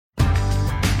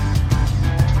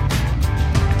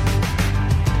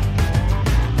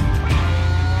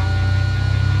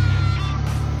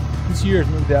year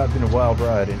has no doubt been a wild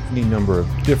ride in any number of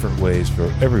different ways for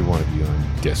every one of you,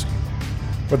 I'm guessing.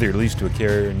 Whether you're leased to a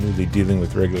carrier and newly dealing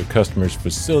with regular customers'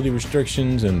 facility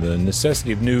restrictions and the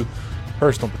necessity of new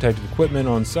personal protective equipment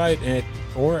on site,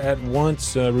 or at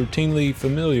once routinely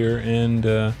familiar and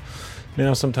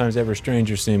now sometimes ever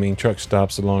stranger seeming truck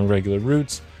stops along regular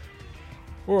routes,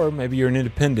 or maybe you're an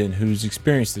independent who's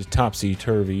experienced the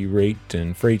topsy-turvy rate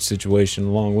and freight situation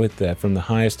along with that, from the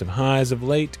highest of highs of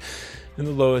late and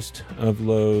the lowest of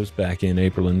lows back in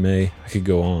April and May. I could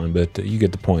go on, but you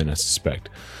get the point, I suspect.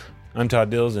 I'm Todd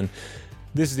Dills, and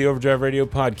this is the Overdrive Radio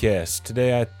Podcast.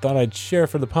 Today I thought I'd share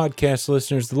for the podcast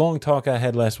listeners the long talk I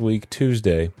had last week,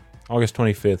 Tuesday, August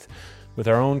 25th, with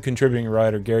our own contributing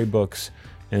writer, Gary Books,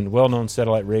 and well-known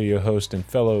satellite radio host and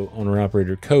fellow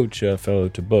owner-operator coach, fellow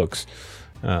to Books,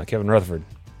 Kevin Rutherford,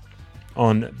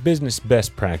 on business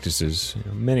best practices,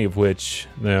 many of which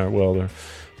they're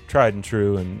tried and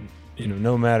true, and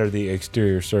no matter the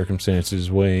exterior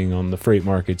circumstances weighing on the freight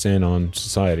markets and on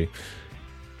society.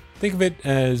 Think of it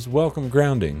as welcome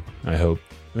grounding, I hope,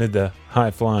 amid the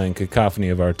high-flying cacophony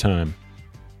of our time.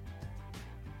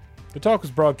 The talk was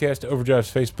broadcast to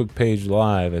Overdrive's Facebook page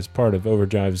live as part of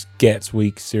Overdrive's GATS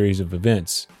Week series of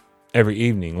events every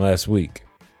evening last week.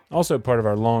 Also part of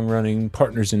our long-running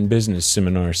Partners in Business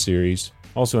seminar series,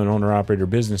 also an owner-operator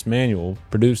business manual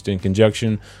produced in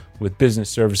conjunction with business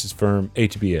services firm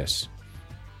ATBS.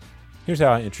 Here's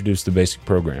how I introduced the basic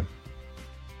program.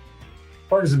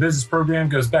 Partners in Business program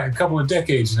goes back a couple of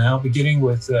decades now, beginning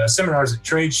with seminars at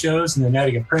trade shows and then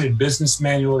adding a printed business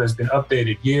manual that's been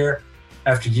updated year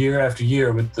after year after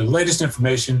year with the latest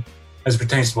information as it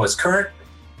pertains to what's current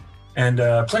and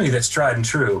plenty that's tried and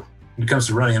true when it comes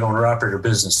to running an owner-operator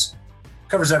business. It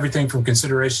covers everything from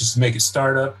considerations to make it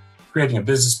startup, creating a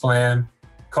business plan,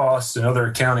 costs and other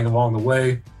accounting along the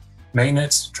way,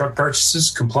 maintenance, truck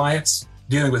purchases, compliance,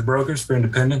 dealing with brokers for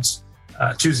independents,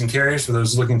 choosing carriers for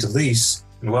those looking to lease,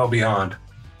 and well beyond.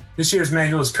 This year's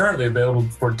manual is currently available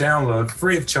for download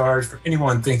free of charge for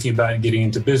anyone thinking about getting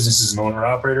into business as an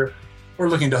owner-operator or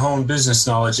looking to hone business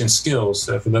knowledge and skills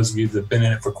for those of you that have been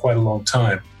in it for quite a long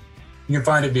time. You can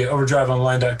find it via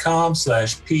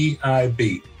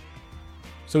overdriveonline.com/PIB.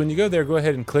 So when you go there, go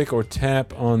ahead and click or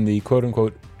tap on the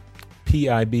quote-unquote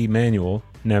PIB manual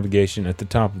navigation at the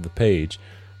top of the page.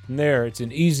 From there, it's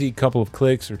an easy couple of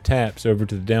clicks or taps over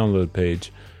to the download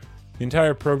page. The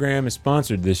entire program is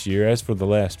sponsored this year, as for the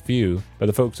last few, by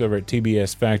the folks over at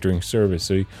TBS Factoring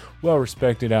Service, a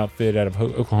well-respected outfit out of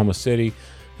Oklahoma City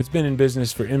that's been in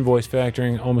business for invoice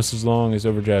factoring almost as long as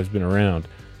Overdrive's been around.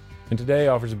 And today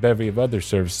offers a bevy of other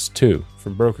services too,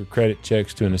 from broker credit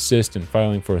checks to an assist in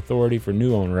filing for authority for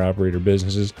new owner-operator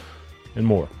businesses, and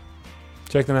more.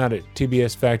 Check them out at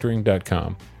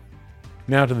tbsfactoring.com.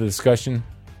 Now to the discussion,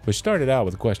 which started out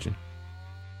with a question.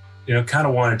 Kind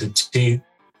of wanted to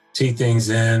tee things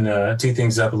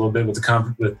up a little bit with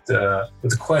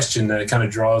the question that it kind of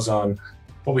draws on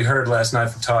what we heard last night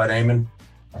from Todd Amon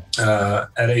at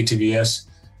ATBS.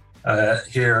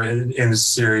 Here in this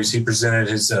series, he presented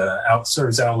his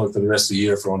outlook for the rest of the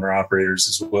year for owner-operators,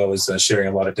 as well as sharing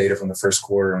a lot of data from the first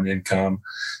quarter on income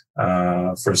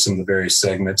for some of the various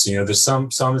segments. There's some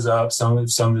is up, some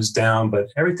is down, but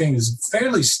everything is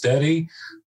fairly steady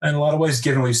in a lot of ways,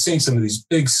 given we've seen some of these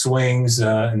big swings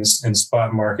in the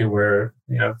spot market where,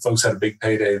 folks had a big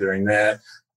payday during that,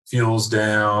 fuel's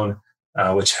down,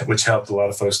 which helped a lot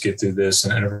of folks get through this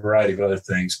and a variety of other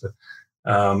things. But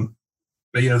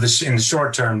in the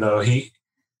short term, though, it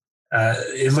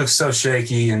looks so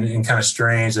shaky and kind of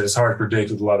strange that it's hard to predict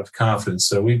with a lot of confidence.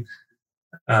 So he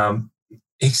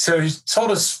told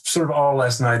us sort of all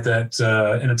last night that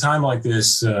in a time like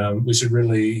this, we should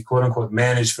really, quote unquote,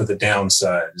 manage for the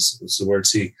downside. Is the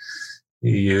words he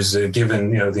used,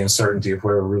 given the uncertainty of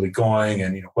where we're really going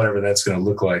and whatever that's going to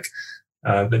look like.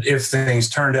 But if things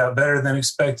turned out better than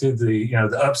expected, the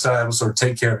upside will sort of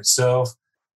take care of itself.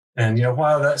 And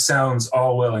while that sounds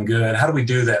all well and good, how do we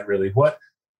do that really? What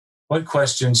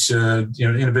questions should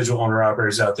individual owner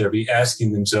operators out there be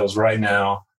asking themselves right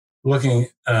now, looking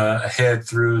ahead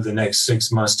through the next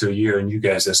 6 months to a year in you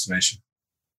guys' estimation?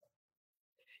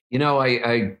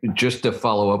 I just to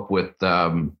follow up with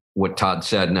what Todd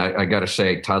said, and I got to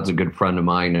say, Todd's a good friend of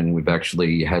mine, and we've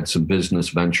actually had some business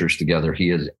ventures together. He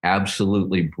is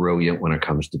absolutely brilliant when it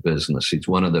comes to business. He's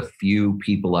one of the few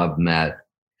people I've met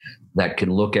that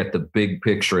can look at the big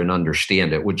picture and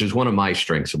understand it, which is one of my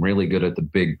strengths. I'm really good at the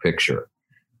big picture.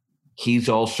 He's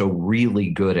also really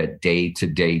good at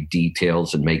day-to-day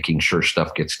details and making sure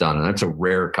stuff gets done. And that's a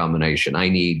rare combination. I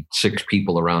need 6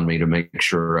 people around me to make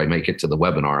sure I make it to the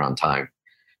webinar on time.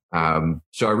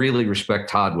 So I really respect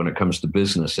Todd when it comes to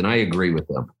business, and I agree with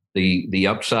him. The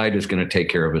upside is going to take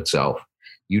care of itself.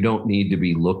 You don't need to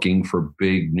be looking for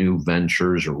big new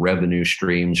ventures or revenue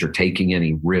streams or taking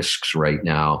any risks right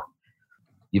now.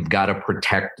 You've got to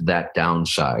protect that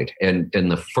downside. And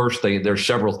the first thing, there's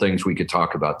several things we could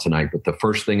talk about tonight, but the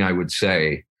first thing I would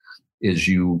say is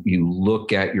you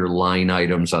look at your line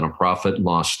items on a profit and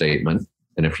loss statement.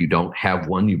 And if you don't have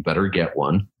one, you better get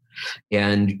one.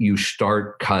 And you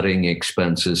start cutting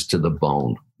expenses to the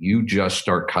bone. You just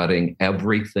start cutting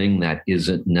everything that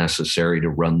isn't necessary to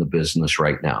run the business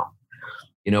right now.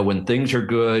 When things are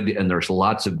good and there's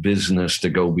lots of business to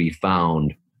go be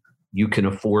found, you can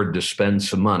afford to spend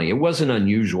some money. It wasn't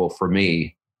unusual for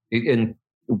me, and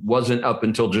it wasn't up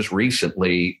until just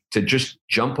recently, to just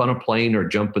jump on a plane or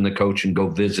jump in the coach and go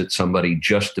visit somebody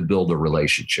just to build a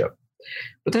relationship.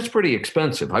 But that's pretty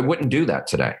expensive. I wouldn't do that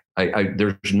today.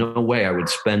 There's no way I would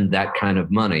spend that kind of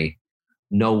money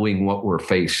knowing what we're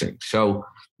facing. So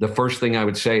the first thing I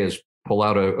would say is pull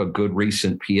out a good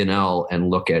recent P&L and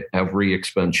look at every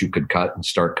expense you could cut and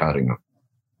start cutting them.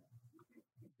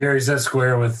 Gary, is that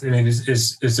square with,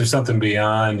 is there something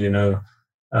beyond,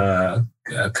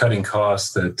 cutting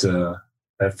costs that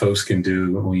folks can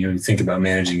do when you think about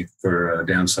managing for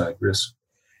downside risk?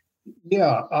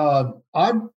 Yeah,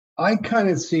 I kind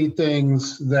of see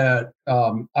things that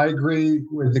I agree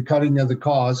with the cutting of the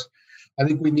cost. I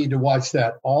think we need to watch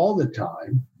that all the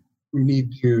time. We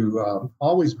need to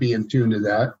always be in tune to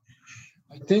that.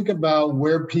 I think about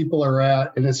where people are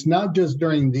at, and it's not just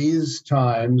during these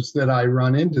times that I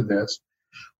run into this.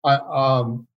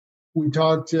 We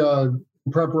talked in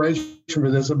preparation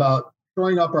for this about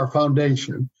throwing up our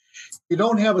foundation. You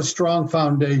don't have a strong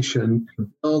foundation to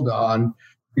build on,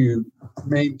 to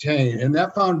maintain. And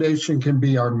that foundation can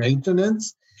be our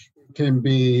maintenance. It can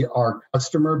be our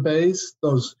customer base.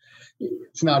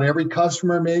 It's not every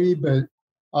customer maybe, but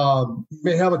you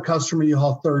may have a customer you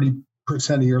haul 30%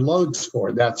 of your loads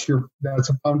for. That's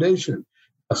a foundation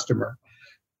customer.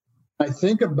 I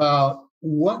think about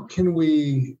what do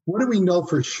we know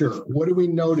for sure? What do we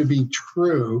know to be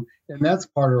true? And that's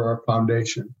part of our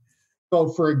foundation. So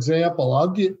for example, I'll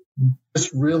get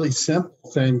just really simple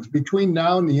things between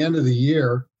now and the end of the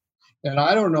year. And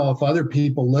I don't know if other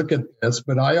people look at this,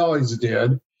 but I always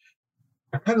did.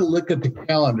 I kind of look at the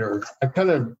calendar. I kind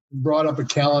of brought up a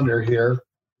calendar here,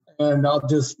 and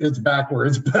it's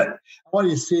backwards, but I want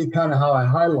you to see kind of how I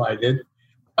highlighted.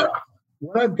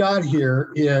 What I've got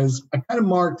here is I kind of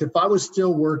marked, if I was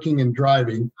still working and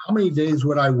driving, how many days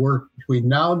would I work between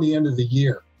now and the end of the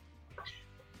year?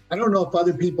 I don't know if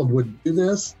other people would do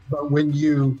this, but when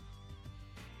you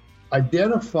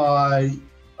identify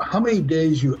how many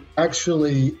days you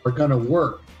actually are going to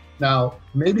work, now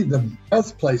maybe the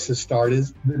best place to start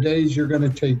is the days you're going to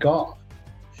take off.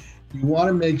 You want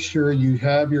to make sure you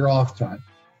have your off time.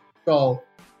 So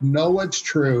know what's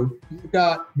true. You've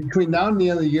got between now and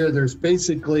the end of the year, there's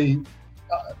basically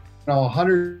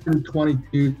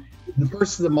 122. The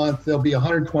first of the month, there'll be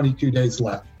 122 days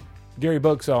left. Gary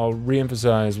Bucks, I'll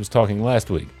reemphasize, was talking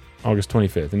last week, August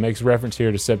 25th, and makes reference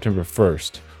here to September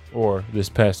 1st, or this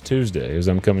past Tuesday, as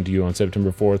I'm coming to you on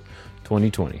September 4th,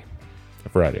 2020, a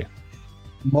Friday.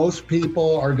 Most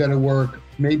people are going to work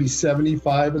maybe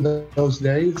 75 of those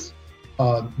days,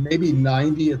 maybe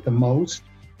 90 at the most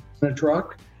in a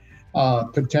truck,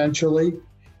 potentially.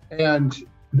 And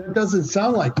that doesn't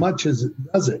sound like much,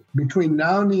 does it? Between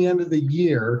now and the end of the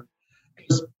year,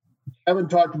 because Kevin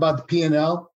talked about the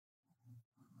P&L.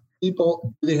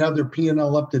 People, do they have their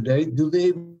P&L up to date? Do they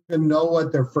even know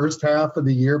what their first half of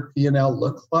the year P&L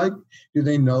looks like? Do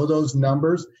they know those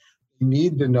numbers? They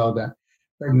need to know that.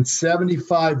 In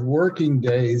 75 working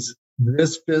days,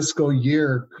 this fiscal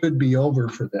year could be over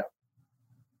for them.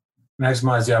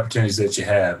 Maximize the opportunities that you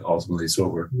have, ultimately, is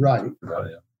what we're right about.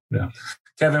 Yeah.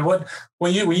 Kevin,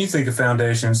 when you think of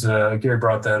foundations, Gary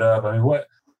brought that up. I mean,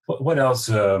 what else,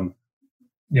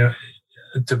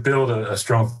 to build a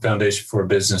strong foundation for a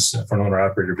business, for an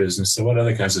owner-operator business? So what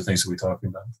other kinds of things are we talking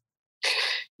about?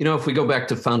 If we go back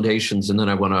to foundations, and then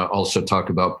I want to also talk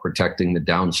about protecting the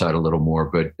downside a little more,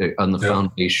 but on the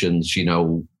foundations,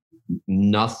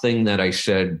 nothing that I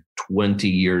said 20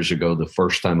 years ago, the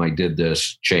first time I did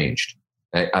this, changed.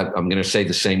 I'm going to say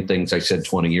the same things I said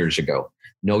 20 years ago.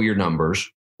 Know your numbers,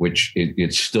 which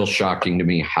it's still shocking to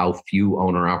me how few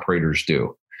owner-operators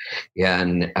do.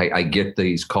 And I get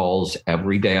these calls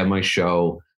every day on my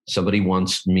show. Somebody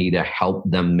wants me to help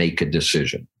them make a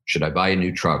decision. Should I buy a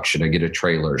new truck? Should I get a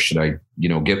trailer? Should I,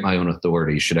 get my own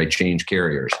authority? Should I change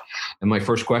carriers? And my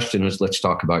first question is, let's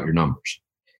talk about your numbers.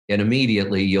 And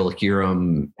immediately you'll hear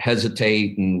them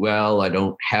hesitate and, well, I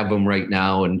don't have them right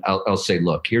now. And I'll say,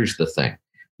 look, here's the thing.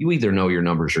 You either know your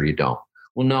numbers or you don't.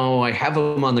 Well, no, I have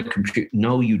them on the computer.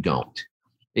 No, you don't.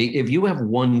 If you have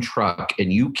one truck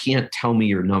and you can't tell me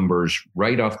your numbers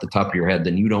right off the top of your head,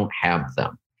 then you don't have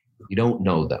them. You don't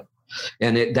know them.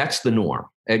 And that's the norm.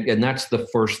 And that's the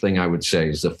first thing I would say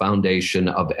is the foundation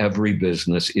of every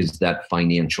business is that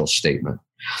financial statement.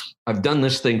 I've done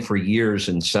this thing for years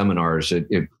in seminars.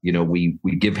 We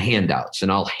give handouts,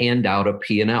 and I'll hand out a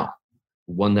P&L,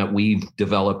 one that we've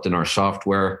developed in our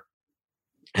software,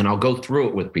 and I'll go through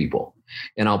it with people.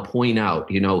 And I'll point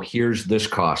out, here's this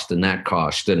cost and that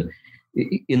cost. And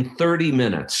in 30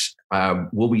 minutes,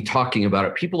 we'll be talking about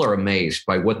it. People are amazed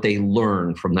by what they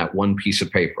learn from that one piece of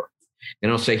paper.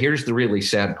 And I'll say, here's the really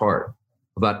sad part.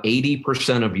 About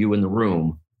 80% of you in the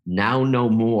room now know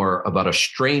more about a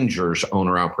stranger's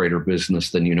owner-operator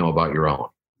business than you know about your own,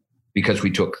 because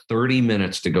we took 30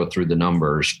 minutes to go through the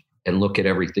numbers and look at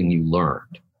everything you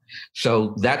learned.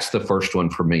 So that's the first one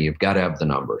for me. You've got to have the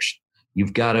numbers.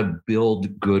 You've got to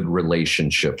build good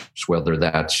relationships, whether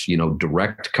that's,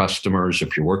 direct customers.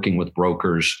 If you're working with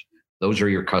brokers, those are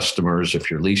your customers. If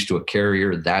you're leased to a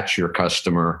carrier, that's your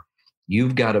customer.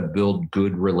 You've got to build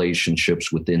good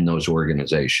relationships within those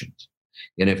organizations.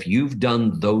 And if you've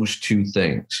done those two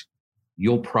things,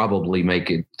 you'll probably make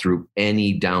it through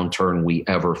any downturn we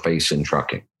ever face in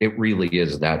trucking. It really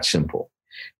is that simple.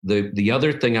 The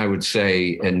other thing I would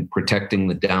say, and protecting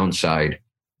the downside,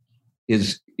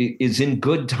 is in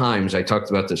good times. I talked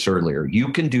about this earlier. You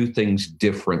can do things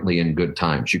differently in good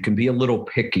times. You can be a little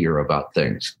pickier about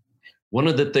things. One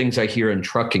of the things I hear in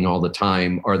trucking all the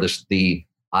time are the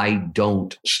I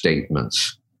don't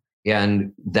statements.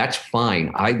 And that's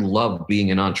fine. I love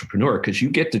being an entrepreneur because you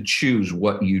get to choose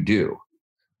what you do.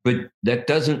 But that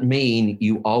doesn't mean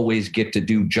you always get to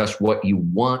do just what you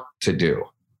want to do.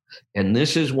 And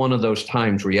this is one of those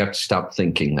times where you have to stop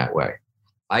thinking that way.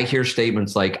 I hear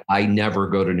statements like, I never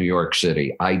go to New York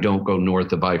City. I don't go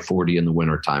north of I-40 in the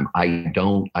wintertime. I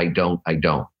don't.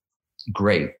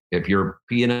 Great. If your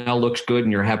P&L looks good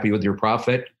and you're happy with your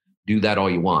profit, do that all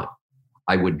you want.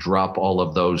 I would drop all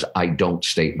of those I don't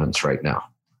statements right now.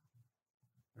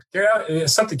 Gary,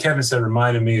 something Kevin said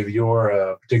reminded me of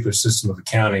your particular system of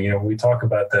accounting. We talk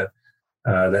about that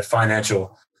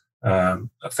financial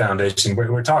foundation.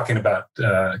 We're talking about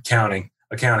accounting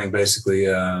basically,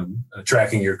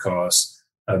 tracking your costs,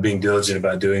 being diligent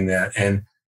about doing that. And,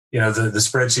 the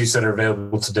spreadsheets that are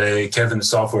available today, Kevin, the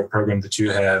software program that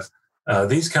you have,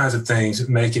 these kinds of things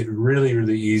make it really,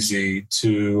 really easy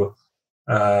to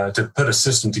put a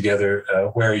system together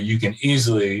where you can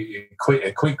easily,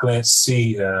 at quick glance,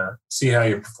 see how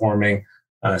you're performing,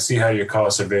 see how your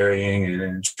costs are varying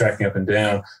and tracking up and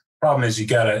down. Problem is, you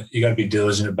gotta be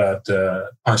diligent about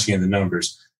punching in the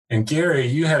numbers. And Gary,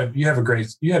 you had a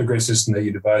great system that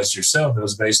you devised yourself that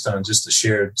was based on just a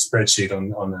shared spreadsheet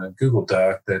on a Google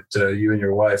Doc that you and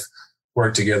your wife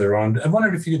worked together on. I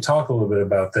wondered if you could talk a little bit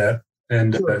about that.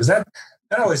 And that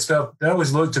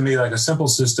always looked to me like a simple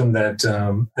system that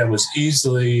was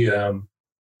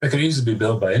that could easily be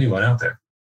built by anyone out there.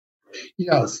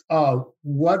 Yes.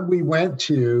 What we went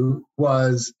to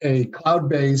was a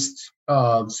cloud-based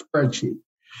spreadsheet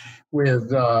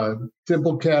with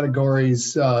simple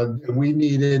categories that we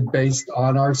needed based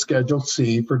on our Schedule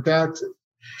C for taxes.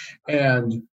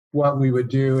 And what we would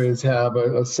do is have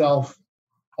a self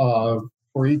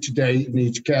for each date in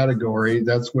each category.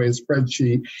 That's the way a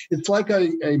spreadsheet. It's like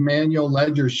a manual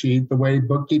ledger sheet, the way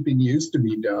bookkeeping used to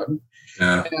be done.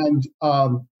 Yeah. And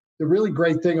the really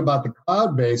great thing about the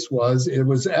cloud-based was it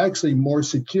was actually more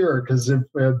secure, because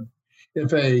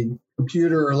if a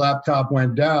computer or laptop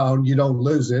went down, you don't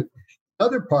lose it. The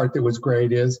other part that was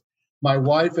great is my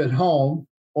wife at home,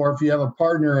 or if you have a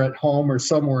partner at home or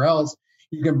somewhere else,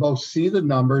 you can both see the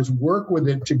numbers, work with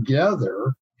it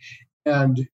together,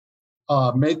 and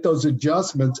make those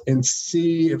adjustments and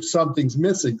see if something's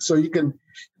missing, so you can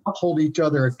hold each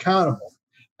other accountable.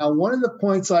 Now, one of the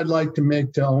points I'd like to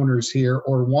make to owners here,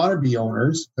 or wannabe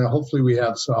owners, and hopefully we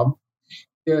have some,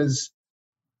 is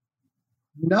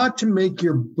not to make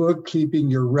your bookkeeping,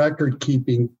 your record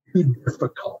keeping too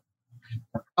difficult.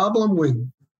 The problem with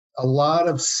a lot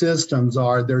of systems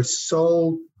are they're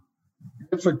so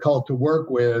difficult to work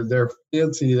with. They're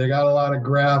fancy. They got a lot of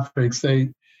graphics.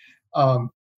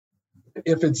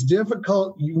 If it's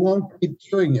difficult, you won't keep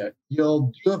doing it.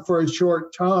 You'll do it for a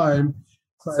short time,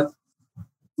 but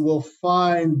you will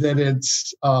find that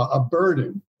it's a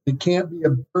burden. It can't be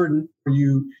a burden for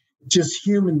you. It's just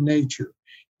human nature.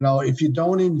 If you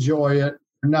don't enjoy it,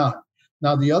 you're not.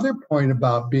 Now, the other point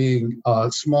about being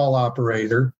a small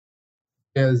operator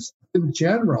is, in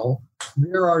general,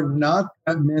 there are not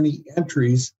that many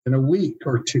entries in a week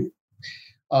or two.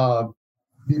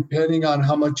 depending on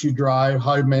how much you drive,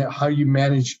 how you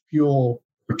manage fuel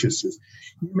purchases.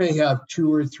 You may have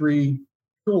 2 or 3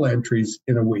 fuel entries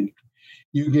in a week.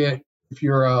 You get, if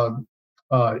you're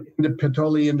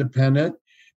totally independent,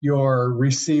 your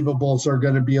receivables are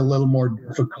going to be a little more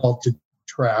difficult to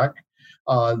track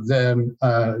than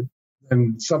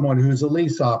someone who's a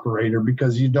lease operator,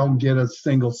 because you don't get a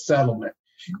single settlement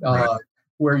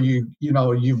where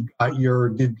you've got your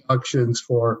deductions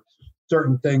for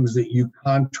certain things that you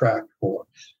contract for.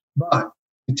 But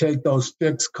you take those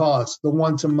fixed costs, the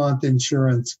once a month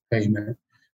insurance payment,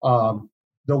 the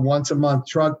once a month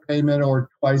truck payment, or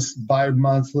twice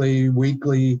bi-monthly,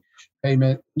 weekly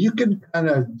payment. You can kind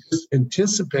of just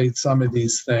anticipate some of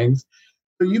these things.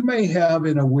 So you may have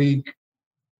in a week,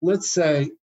 let's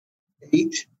say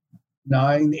 8,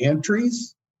 9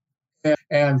 entries.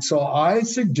 And so I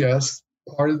suggest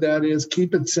part of that is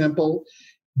keep it simple,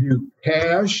 do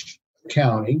cash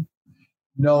accounting,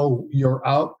 know your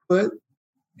output,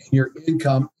 your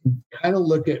income, and kind of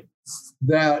look at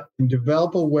that and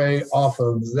develop a way off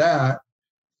of that,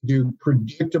 do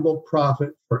predictable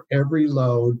profit for every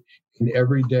load and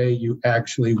every day you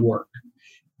actually work.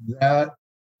 That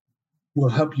will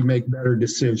help you make better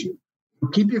decisions.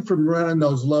 It'll keep you from running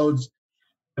those loads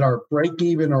that are break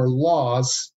even or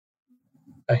loss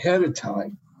ahead of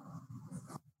time.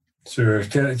 Sure,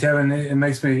 Kevin. It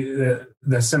makes me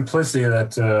the simplicity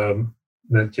that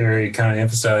Gary kind of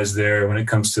emphasized there when it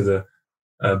comes to the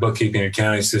bookkeeping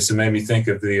accounting system made me think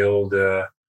of the old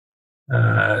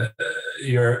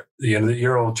your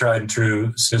old tried and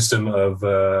true system of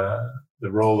the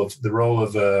roll of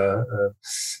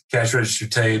cash register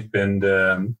tape and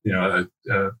a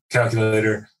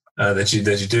calculator that you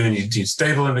do, and you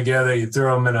staple them together, you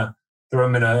throw them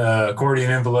in a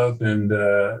accordion envelope, and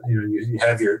you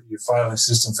have your filing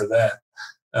system for that.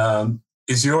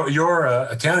 Is your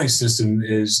accounting system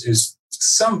is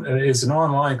an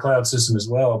online cloud system as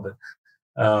well,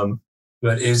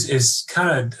 but is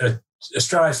kind of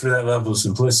strives for that level of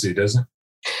simplicity, doesn't it?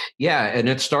 Yeah, and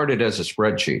it started as a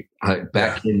spreadsheet.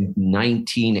 Back in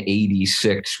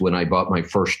 1986, when I bought my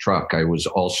first truck, I was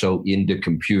also into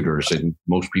computers, and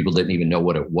most people didn't even know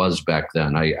what it was back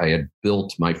then. I had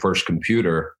built my first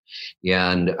computer,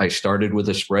 and I started with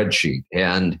a spreadsheet.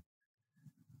 And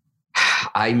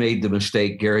I made the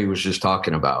mistake Gary was just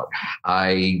talking about.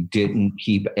 I didn't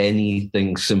keep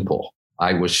anything simple.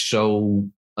 I was so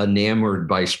enamored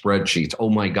by spreadsheets. Oh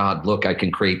my God, look, I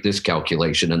can create this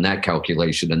calculation and that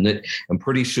calculation. And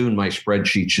pretty soon my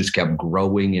spreadsheets just kept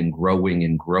growing and growing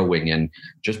and growing. And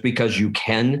just because you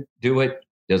can do it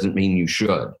doesn't mean you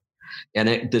should.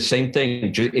 And the same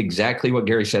thing, exactly what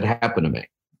Gary said happened to me.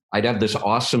 I'd have this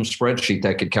awesome spreadsheet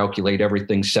that could calculate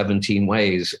everything 17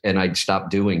 ways, and I'd stop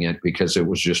doing it because it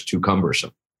was just too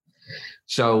cumbersome.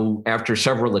 So after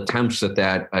several attempts at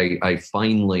that, I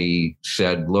finally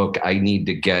said, look, I need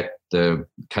to get the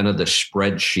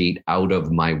spreadsheet out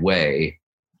of my way.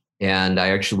 And I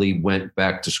actually went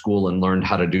back to school and learned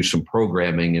how to do some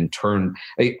programming and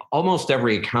almost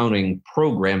every accounting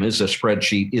program is a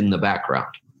spreadsheet in the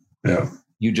background. Yeah.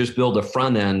 You just build a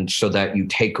front end so that you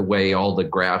take away all the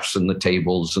graphs and the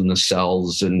tables and the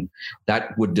cells, and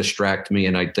that would distract me.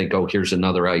 And I'd think, oh, here's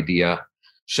another idea.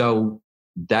 So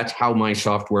that's how my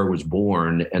software was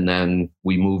born. And then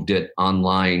we moved it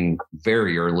online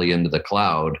very early into the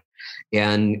cloud.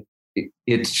 And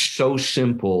it's so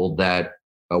simple that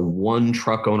a one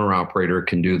truck owner operator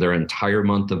can do their entire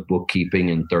month of bookkeeping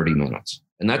in 30 minutes.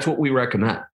 And that's what we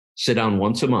recommend. Sit down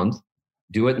once a month,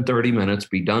 do it in 30 minutes,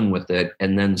 be done with it,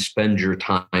 and then spend your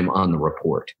time on the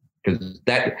report. Because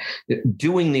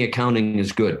doing the accounting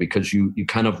is good because you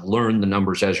kind of learn the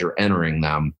numbers as you're entering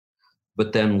them.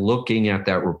 But then looking at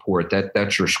that report,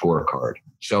 that's your scorecard.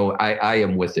 So I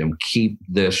am with him. Keep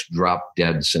this drop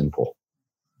dead simple.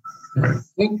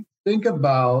 Think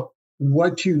about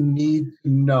what you need to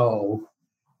know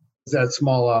as that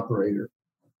small operator.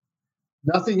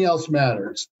 Nothing else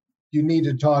matters. You need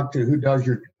to talk to who does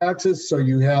your taxes so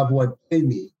you have what they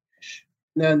need.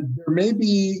 And then there may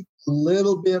be a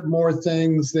little bit more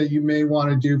things that you may want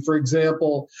to do. For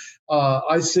example,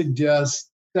 I suggest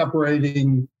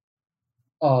separating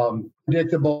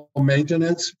predictable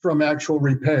maintenance from actual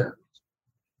repairs,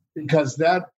 because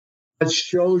that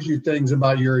shows you things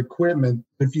about your equipment.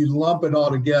 If you lump it all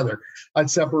together,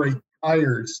 I'd separate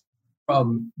tires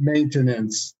from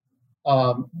maintenance.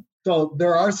 So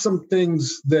there are some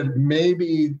things that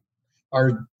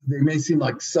they may seem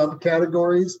like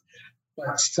subcategories,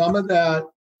 but some of that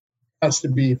has to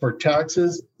be for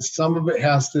taxes. Some of it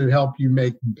has to help you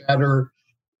make better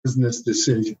business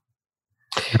decisions.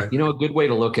 You know, a good way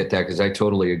to look at that, because I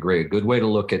totally agree, a good way to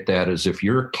look at that is if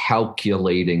you're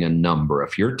calculating a number,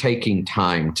 if you're taking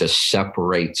time to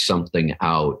separate something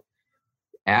out,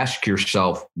 ask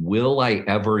yourself, will I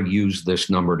ever use this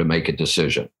number to make a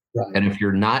decision? Right. And if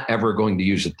you're not ever going to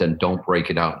use it, then don't break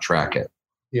it out and track it.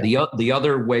 Yeah. The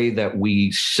other way that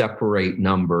we separate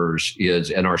numbers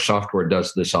is, and our software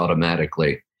does this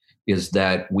automatically, is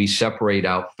that we separate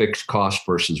out fixed cost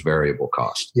versus variable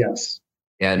cost. Yes.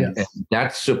 And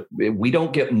that's, we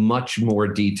don't get much more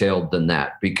detailed than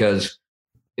that, because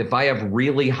if I have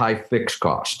really high fixed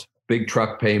cost, big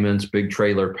truck payments, big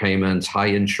trailer payments, high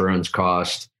insurance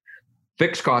cost,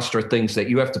 fixed costs are things that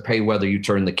you have to pay whether you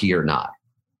turn the key or not.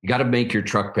 You got to make your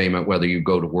truck payment whether you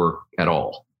go to work at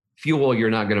all. Fuel, you're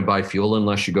not going to buy fuel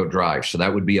unless you go drive. So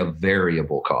that would be a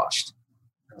variable cost.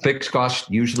 Fixed costs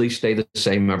usually stay the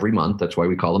same every month. That's why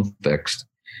we call them fixed.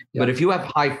 But if you have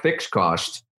high fixed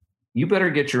cost, you better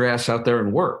get your ass out there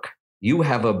and work. You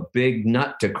have a big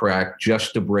nut to crack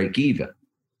just to break even.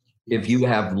 If you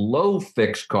have low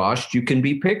fixed cost, you can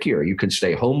be pickier. You can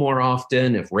stay home more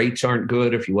often. If rates aren't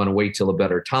good, if you want to wait till a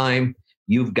better time,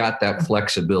 you've got that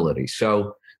flexibility.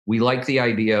 So we like the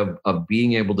idea of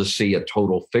being able to see a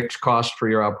total fixed cost for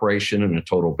your operation and a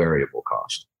total variable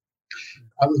cost.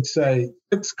 I would say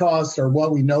fixed costs are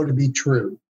what we know to be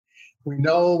true. We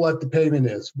know what the payment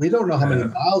is. We don't know how many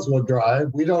miles we'll drive.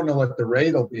 We don't know what the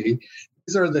rate will be.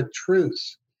 These are the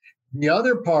truths. The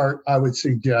other part I would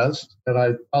suggest, and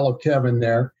I follow Kevin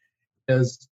there,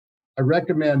 is I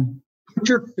recommend put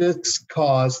your fixed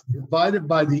cost divided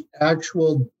by the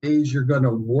actual days you're going to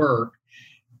work.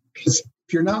 Because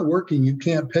if you're not working, you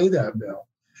can't pay that bill.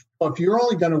 Well, if you're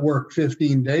only going to work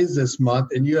 15 days this month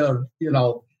and you have,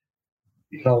 $1,500,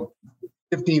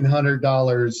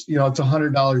 it's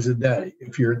 $100 a day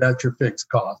that's your fixed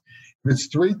cost. If it's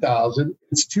 $3,000,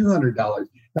 it's $200.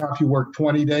 Now, if you work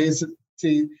 20 days,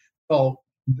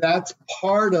 that's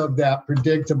part of that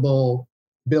predictable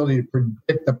ability to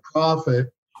predict the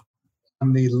profit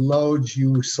on the loads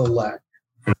you select.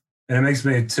 And it makes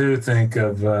me too think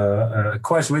of a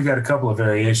question. We've got a couple of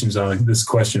variations on this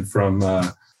question from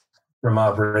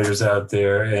operators out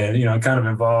there, and it kind of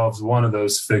involves one of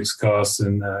those fixed costs,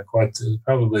 and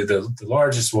probably the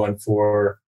largest one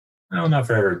for, not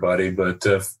for everybody, but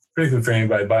particularly for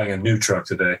anybody buying a new truck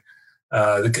today.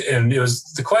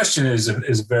 The question is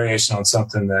a variation on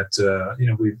something that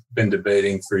we've been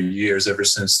debating for years, ever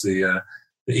since the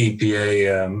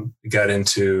EPA got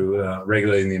into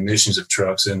regulating the emissions of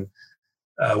trucks. And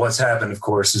what's happened, of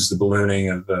course, is the ballooning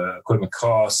of equipment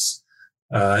costs.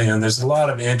 There's a lot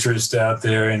of interest out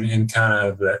there in kind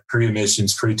of that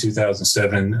pre-emissions,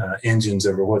 pre-2007 engines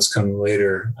over what's come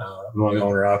later among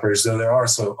owner-operators, though there are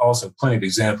also plenty of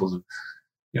examples of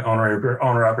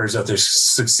owner-operators out there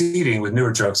succeeding with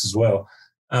newer trucks as well.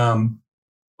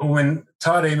 When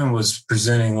Todd Amon was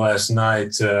presenting last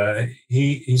night,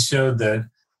 he showed I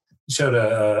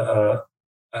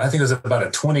think it was about a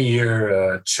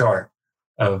 20-year chart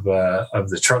of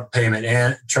the truck payment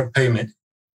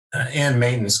and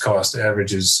maintenance cost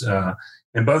averages,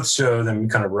 and both show them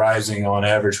kind of rising on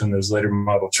average when those later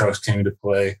model trucks came into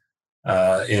play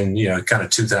in kind of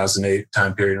 2008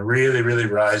 time period, and really, really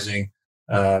rising,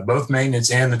 both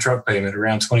maintenance and the truck payment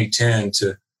around 2010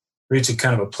 to reach a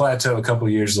kind of a plateau a couple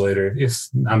of years later, if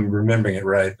I'm remembering it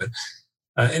right. But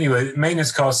anyway,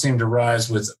 maintenance costs seem to rise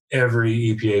with every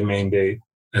EPA mandate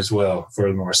as well,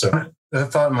 furthermore. So I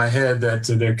thought in my head that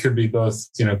there could be both,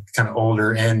 kind of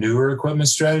older and newer equipment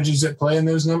strategies at play in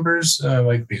those numbers. As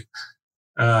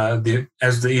the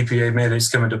EPA mandates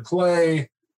come into play,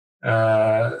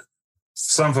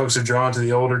 some folks are drawn to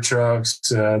the older trucks.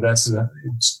 That's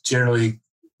generally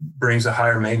brings a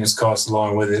higher maintenance cost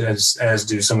along with it, as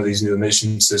do some of these new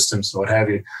emission systems, what have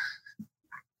you.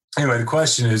 Anyway, the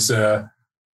question is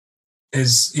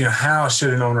how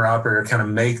should an owner operator kind of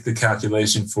make the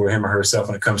calculation for him or herself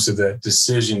when it comes to that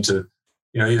decision to,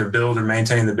 either build or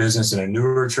maintain the business in a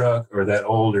newer truck or that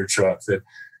older truck? That,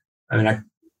 I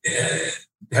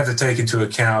have to take into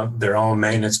account their own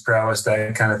maintenance prowess,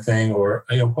 that kind of thing, or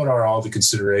what are all the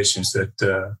considerations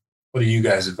that? What do you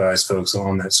guys advise folks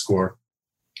on that score?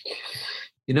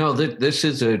 This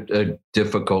is a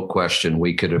difficult question.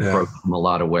 We could approach them a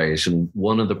lot of ways, and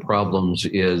one of the problems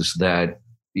is that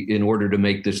in order to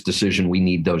make this decision, we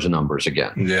need those numbers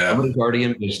again. Yeah. Somebody's already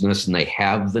in business and they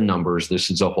have the numbers. This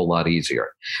is a whole lot easier.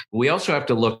 But we also have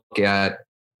to look at,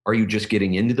 are you just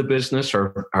getting into the business,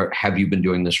 or have you been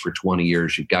doing this for 20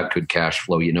 years? You've got good cash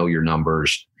flow. You know your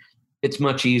numbers. It's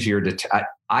much easier to,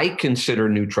 I consider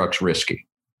new trucks risky,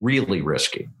 really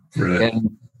risky. Right.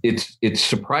 And it's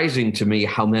surprising to me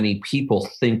how many people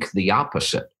think the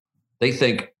opposite, They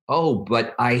think, oh,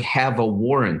 but I have a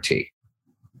warranty.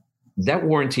 That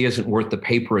warranty isn't worth the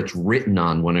paper it's written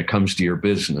on when it comes to your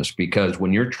business, because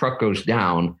when your truck goes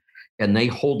down and they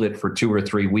hold it for 2 or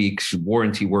 3 weeks,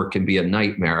 warranty work can be a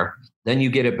nightmare. Then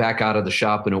you get it back out of the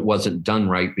shop and it wasn't done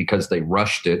right because they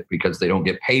rushed it, because they don't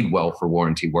get paid well for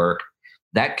warranty work.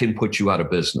 That can put you out of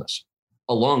business,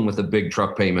 along with a big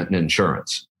truck payment and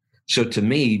insurance. So to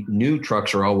me, new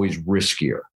trucks are always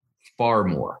riskier, far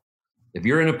more. If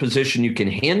you're in a position you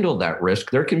can handle that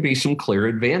risk, there can be some clear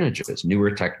advantages: newer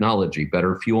technology,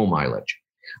 better fuel mileage.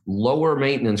 Lower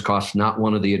maintenance costs, not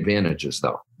one of the advantages,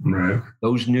 though. Right.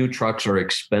 Those new trucks are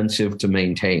expensive to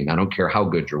maintain. I don't care how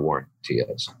good your warranty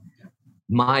is.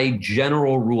 My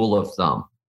general rule of thumb,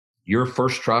 your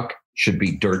first truck should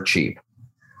be dirt cheap.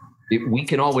 We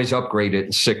can always upgrade it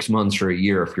in 6 months or a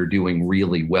year if you're doing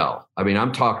really well. I mean,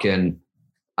 I'm talking,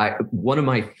 one of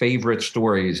my favorite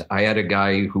stories, I had a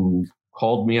guy who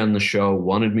called me on the show,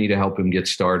 wanted me to help him get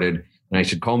started. And I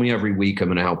said, call me every week. I'm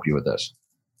going to help you with this.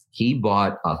 He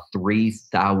bought a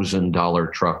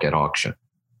 $3,000 truck at auction.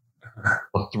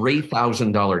 A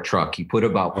 $3,000 truck. He put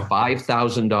about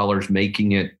 $5,000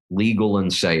 making it legal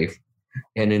and safe.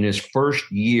 And in his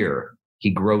first year,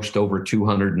 he grossed over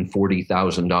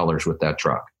 $240,000 with that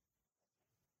truck.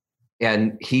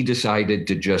 And he decided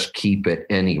to just keep it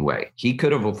anyway. He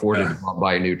could have afforded to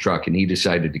buy a new truck, and he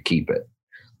decided to keep it.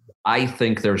 I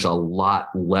think there's a lot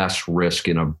less risk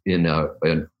in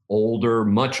an older,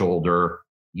 much older,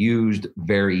 used,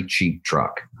 very cheap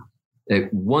truck.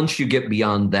 Once you get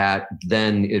beyond that,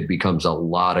 then it becomes a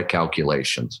lot of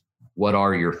calculations. What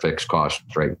are your fixed costs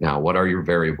right now? What are your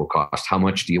variable costs? How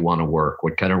much do you want to work?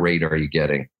 What kind of rate are you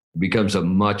getting? It becomes a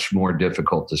much more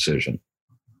difficult decision.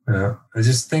 I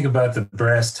just think about the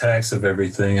brass tacks of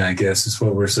everything, I guess, is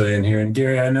what we're saying here. And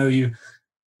Gary, I know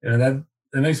that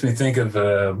makes me think of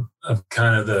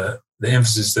kind of the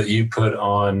emphasis that you put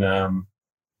on,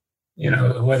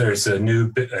 whether it's a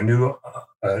new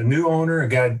owner, a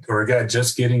guy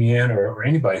just getting in, or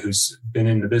anybody who's been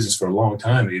in the business for a long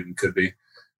time, even could be,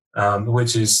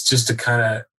 which is just to kind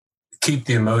of keep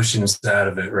the emotions out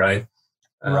of it, right?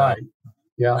 Right.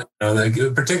 Yeah.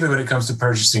 Particularly when it comes to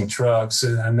purchasing trucks,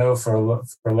 I know for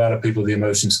a lot of people, the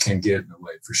emotions can get in the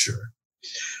way, for sure.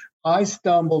 I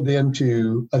stumbled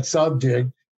into a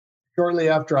subject shortly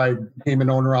after I became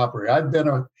an owner-operator.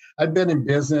 I'd been in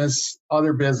business,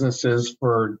 other businesses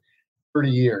for 30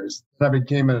 years. I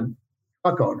became a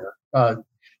truck owner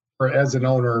as an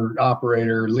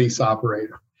owner-operator, lease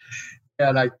operator.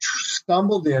 And I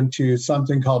stumbled into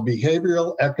something called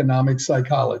behavioral economic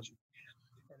psychology.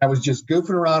 I was just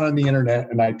goofing around on the internet,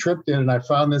 and I tripped in and I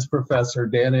found this professor,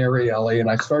 Dan Ariely, and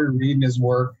I started reading his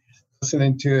work,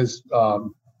 listening to his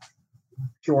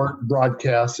short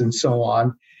broadcasts and so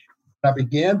on. I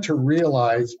began to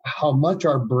realize how much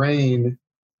our brain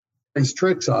plays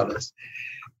tricks on us.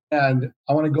 And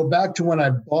I want to go back to when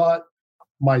I bought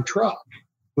my truck.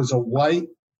 It was a white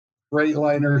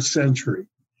Freightliner Century.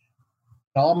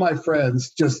 All my friends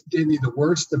just gave me the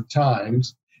worst of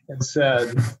times and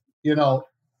said,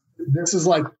 this is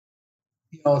like,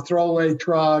 a throwaway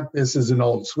truck. This is an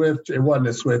old Swift. It wasn't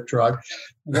a Swift truck.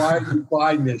 Why are you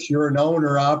buying this? You're an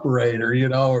owner operator,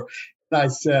 And I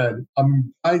said,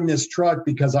 I'm buying this truck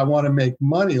because I want to make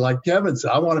money. Like Kevin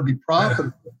said, I want to be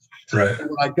profitable. Right. And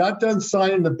when I got done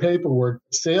signing the paperwork,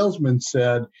 the salesman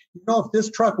said, if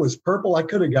this truck was purple, I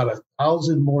could have got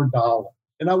 $1,000 more.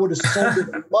 And I would have sold it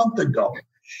a month ago.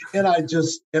 And I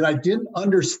didn't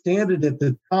understand it at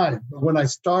the time. But when I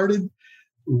started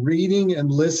reading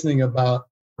and listening about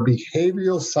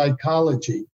behavioral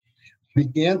psychology, I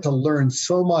began to learn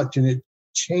so much, and it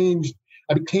changed.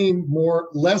 I became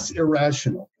less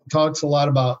irrational. It talks a lot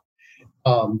about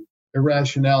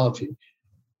irrationality.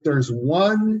 There's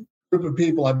one group of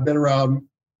people I've been around,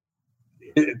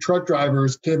 truck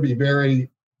drivers can be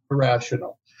very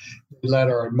irrational. We let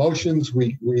our emotions,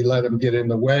 we let them get in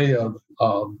the way of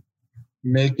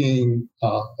making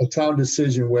a sound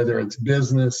decision, whether it's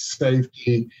business,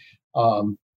 safety.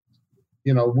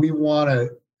 We want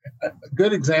a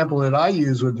good example that I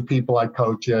use with the people I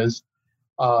coach is,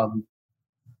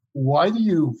 why do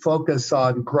you focus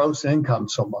on gross income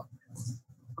so much?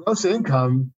 Gross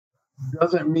income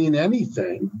doesn't mean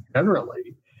anything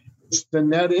generally. It's the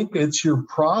net income, it's your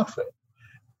profit.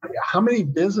 How many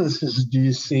businesses do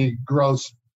you see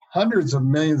gross hundreds of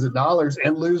millions of dollars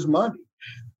and lose money?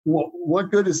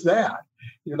 What good is that?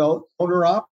 Owner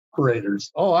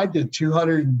operators. Oh, I did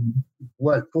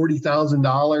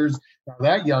 $40,000.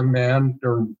 That young man,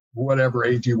 or whatever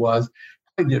age he was,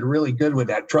 I did really good with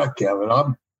that truck, Kevin.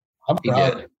 I'm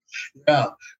proud of it. Yeah.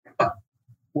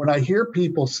 When I hear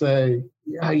people say,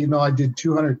 yeah, I did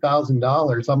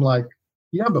 $200,000. I'm like,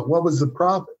 yeah, but what was the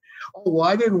profit? Oh, well,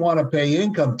 I didn't want to pay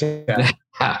income tax.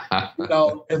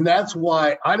 And that's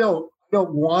why I don't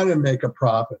want to make a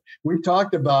profit. We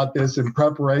talked about this in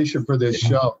preparation for this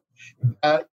show.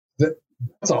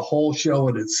 That's a whole show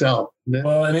in itself.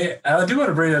 Well, I mean, I do want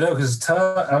to bring that up because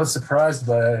I was surprised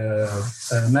by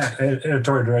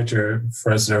editorial director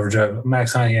for us at Overdrive,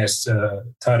 Max Heine, asked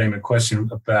Todd Amon a question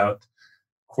about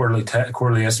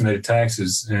quarterly estimated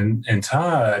taxes, and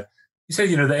Todd, he said,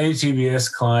 the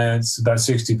HEBS clients, about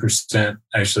 60%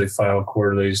 actually file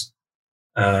quarterlies,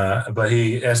 but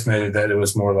he estimated that it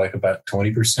was more like about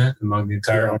 20% among the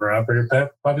entire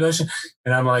owner-operator population.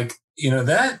 And I'm like,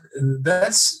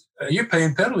 that's you're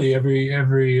paying penalty every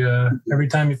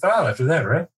time you file after that,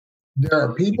 right? There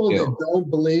are people that don't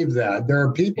believe that. There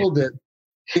are people that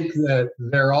think that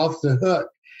they're off the hook.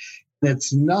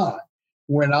 It's not.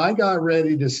 When I got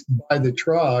ready to buy the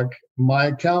truck, my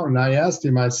accountant, I asked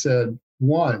him, I said,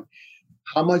 one,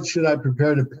 how much should I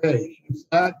prepare to pay?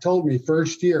 That told me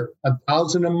first year,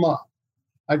 $1,000 a month.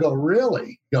 I go,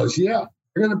 really? He goes, yeah,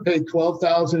 you're going to pay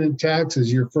 $12,000 in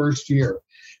taxes your first year.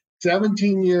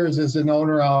 17 years as an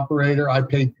owner-operator, I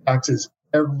paid taxes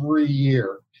every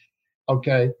year,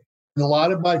 okay? And a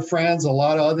lot of my friends, a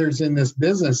lot of others in this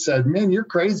business said, man, you're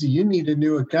crazy. You need a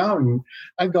new accountant.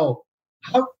 I go,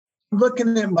 I'm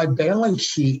looking at my balance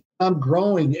sheet. I'm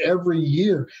growing every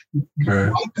year.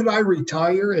 Right. Why could I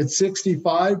retire at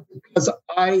 65? Because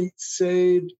I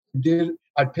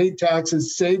I paid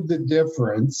taxes, saved the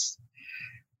difference,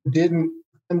 didn't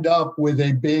end up with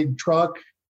a big truck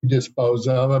dispose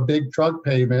of, a big truck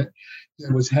payment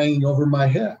that was hanging over my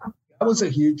head. That was a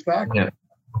huge factor.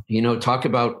 Yeah. Talk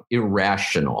about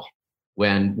irrational.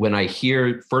 When I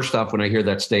hear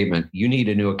that statement, you need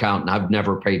a new accountant. I've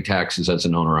never paid taxes as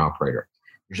an owner operator.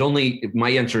 My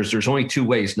answer is there's only two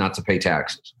ways not to pay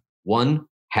taxes. One,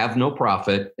 have no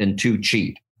profit, and two,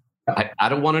 cheat. I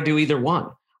don't want to do either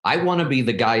one. I want to be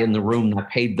the guy in the room that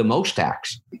paid the most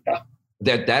tax.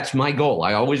 That's my goal.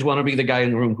 I always want to be the guy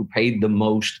in the room who paid the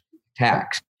most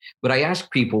tax. But I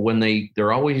ask people when they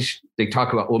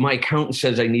talk about, well, my accountant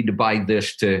says I need to buy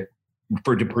this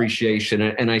for depreciation.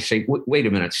 And I say, wait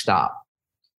a minute, stop.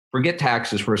 Forget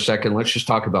taxes for a second. Let's just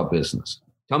talk about business.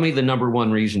 Tell me the number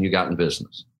one reason you got in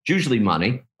business. It's usually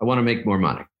money. I want to make more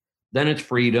money. Then it's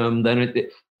freedom. Then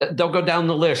they'll go down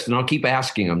the list and I'll keep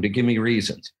asking them to give me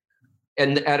reasons.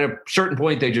 And at a certain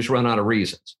point, they just run out of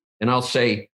reasons. And I'll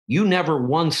say, you never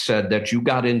once said that you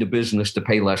got into business to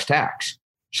pay less tax.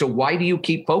 So why do you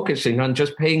keep focusing on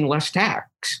just paying less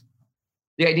tax?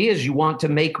 The idea is you want to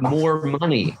make more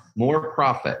money, more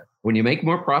profit. When you make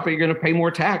more profit, you're going to pay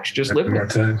more tax. Just live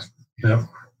it. Yep.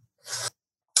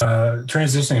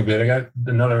 Transitioning a bit, I got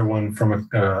another one from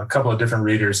a couple of different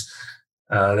readers.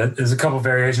 There's a couple of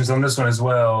variations on this one as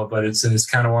well, but it's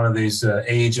kind of one of these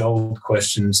age-old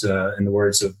questions in the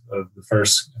words of the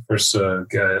first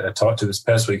guy I talked to this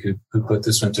past week who put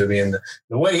this one to me. And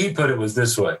the way he put it was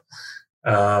this way.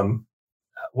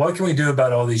 What can we do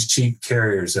about all these cheap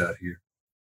carriers out here?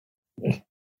 The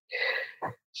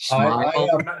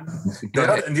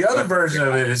other version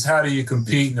of it is, how do you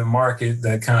compete in a market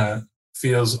that kind of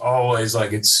feels always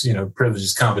like it's,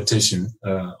 privileged competition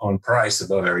on price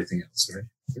above everything else, right?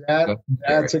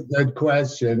 That's a good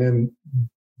question. And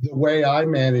the way I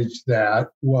managed that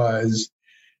was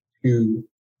to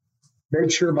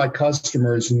make sure my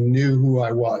customers knew who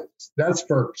I was. That's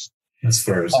first.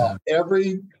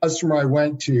 Every customer I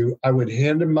went to, I would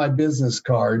hand them my business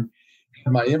card,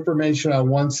 my information on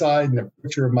one side and a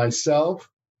picture of myself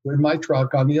with my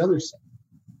truck on the other side.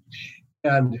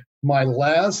 And my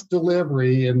last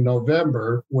delivery in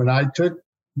November, when I took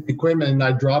the equipment and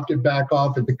I dropped it back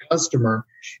off at the customer,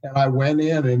 and I went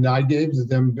in and I gave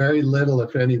them very little,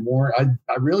 if any, warning.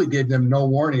 I really gave them no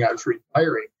warning. I was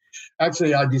retiring.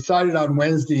 Actually, I decided on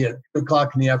Wednesday at 2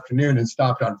 o'clock in the afternoon and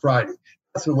stopped on Friday.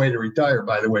 That's the way to retire,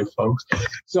 by the way, folks.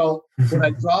 So when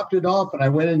I dropped it off and I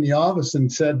went in the office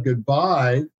and said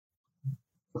goodbye,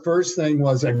 the first thing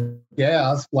was a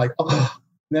gasp, like, oh.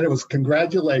 Then it was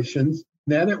congratulations.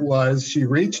 Then it was, she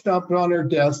reached up on her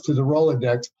desk to the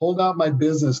Rolodex, pulled out my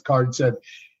business card, said,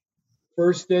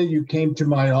 first day you came to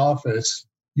my office,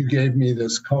 you gave me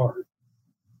this card.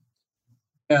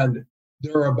 And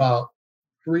there were about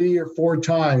 3 or 4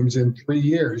 times in 3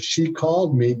 years, she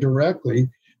called me directly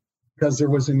because there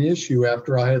was an issue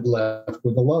after I had left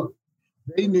with a loan.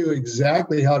 They knew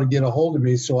exactly how to get a hold of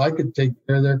me so I could take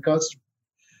care of their customers.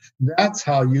 That's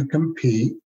how you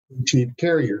compete with cheap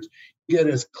carriers. Get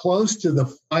as close to the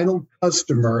final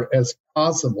customer as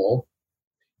possible,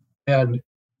 and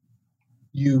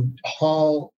you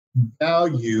haul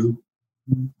value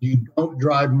You don't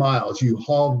drive miles. You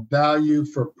haul value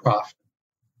for profit.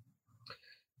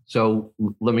 So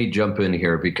let me jump in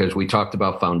here, because we talked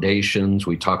about foundations.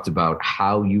 We talked about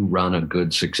how you run a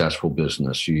good, successful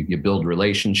business. You build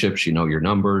relationships, you know your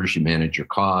numbers, you manage your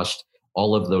cost,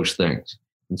 all of those things.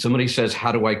 And somebody says,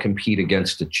 how do I compete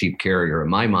against a cheap carrier? In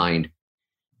my mind,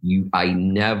 I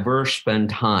never spend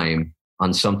time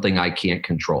on something I can't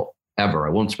control, ever.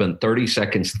 I won't spend 30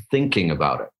 seconds thinking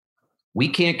about it. We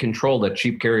can't control that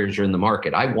cheap carriers are in the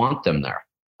market. I want them there.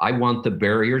 I want the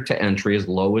barrier to entry as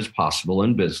low as possible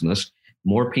in business.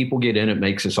 More people get in, it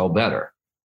makes us all better.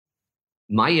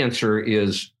 My answer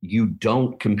is you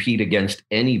don't compete against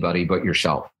anybody but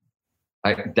yourself.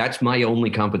 That's my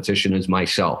only competition, is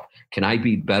myself. Can I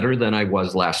be better than I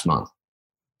was last month?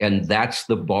 And that's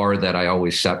the bar that I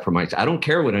always set for myself. I don't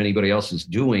care what anybody else is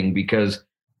doing, because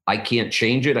I can't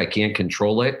change it. I can't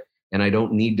control it. And I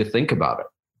don't need to think about it.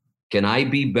 Can I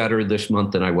be better this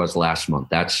month than I was last month?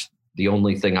 That's the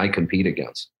only thing I compete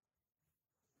against.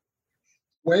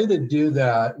 One way to do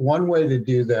that,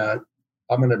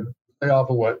 I'm going to play off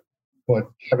of what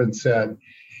Kevin said,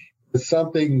 is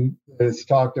something that's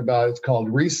talked about. It's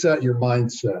called reset your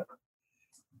mindset.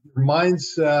 Your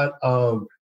mindset of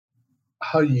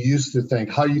how you used to think,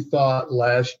 how you thought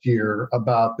last year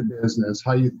about the business,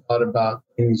 how you thought about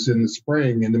things in the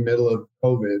spring, in the middle of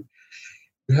COVID.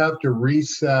 You have to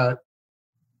reset,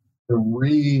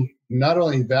 not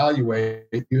only evaluate,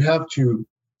 you have to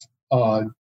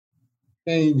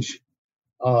change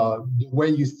the way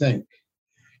you think.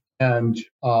 And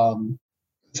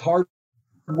it's hard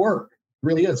work, it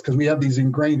really is, because we have these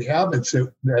ingrained habits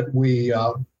that we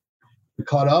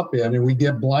caught up in, and we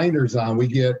get blinders on, we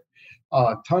get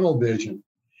tunnel vision.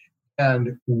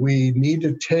 And we need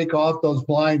to take off those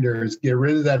blinders, get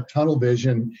rid of that tunnel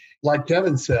vision. Like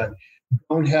Kevin said,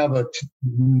 don't have a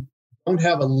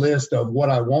list of what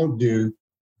I won't do.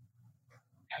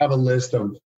 Have a list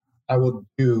of I will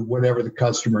do whatever the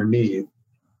customer needs.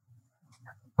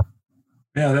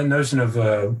 Yeah, that notion of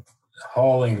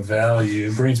hauling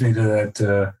value brings me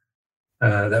to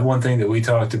that one thing that we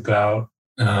talked about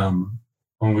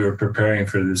when we were preparing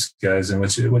for this, guys, and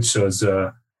which shows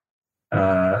when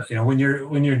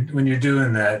you're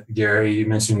doing that, Gary, you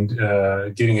mentioned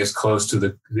getting as close to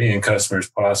the end customer as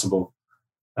possible.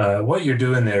 What you're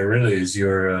doing there really is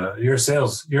you're a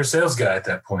sales guy at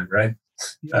that point, right?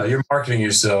 You're marketing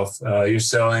yourself. You're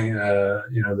selling,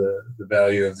 the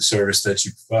value of the service that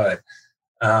you provide.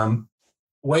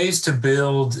 Ways to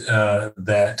build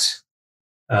that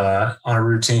on a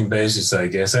routine basis, I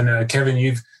guess. I know, Kevin,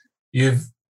 you've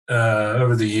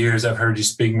over the years, I've heard you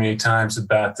speak many times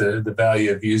about the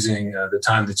value of using the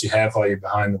time that you have while you're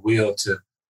behind the wheel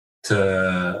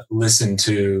to listen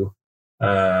to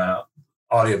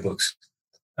audiobooks.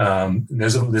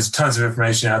 There's tons of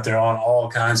information out there on all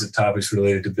kinds of topics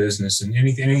related to business, and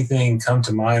anything come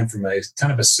to mind from a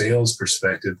kind of a sales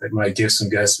perspective that might give some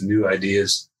guys some new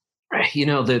ideas. You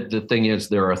know, the thing is,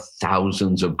 there are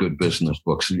thousands of good business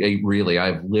books. Really, I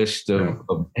have lists of,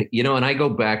 and I go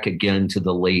back again to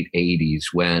the late 80s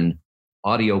when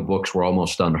audiobooks were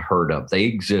almost unheard of. They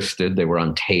existed, they were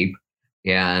on tape,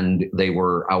 and they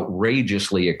were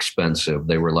outrageously expensive.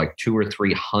 They were like $200 or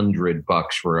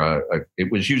 $300 for it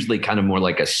was usually kind of more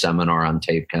like a seminar on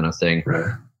tape kind of thing.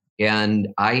 Right. And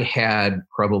I had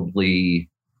probably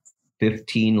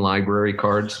 15 library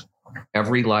cards.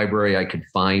 Every library I could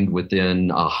find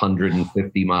within a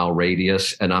 150-mile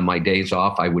radius. And on my days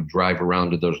off, I would drive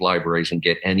around to those libraries and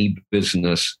get any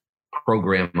business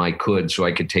program I could so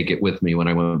I could take it with me when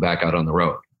I went back out on the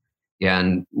road.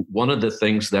 And one of the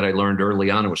things that I learned early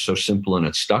on, it was so simple and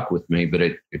it stuck with me, but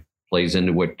it plays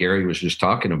into what Gary was just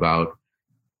talking about.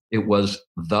 It was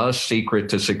the secret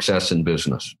to success in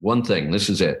business. One thing, this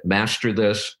is it. Master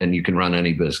this and you can run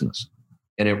any business.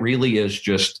 And it really is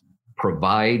just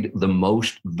provide the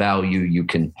most value you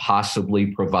can possibly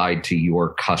provide to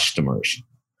your customers.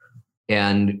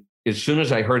 And as soon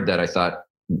as I heard that, I thought,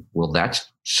 well,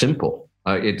 that's simple.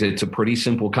 It's a pretty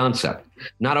simple concept.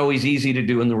 Not always easy to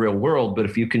do in the real world, but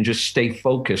if you can just stay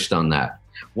focused on that.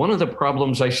 One of the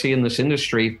problems I see in this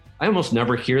industry, I almost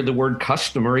never hear the word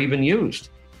customer even used.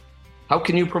 How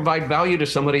can you provide value to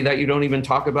somebody that you don't even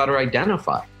talk about or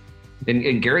identify?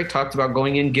 And Gary talked about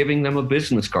going in, giving them a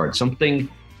business card, something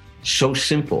so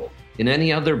simple. In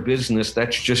any other business,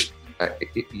 that's just,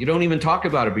 you don't even talk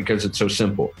about it because it's so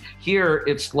simple. Here,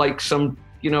 it's like some,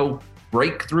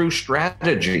 breakthrough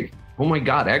strategy. Oh my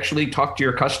God, actually talk to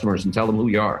your customers and tell them who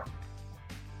you are.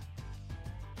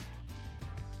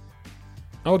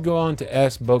 I would go on to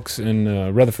ask Bucks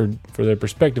and Rutherford for their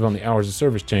perspective on the hours of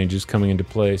service changes coming into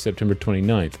play September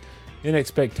 29th. in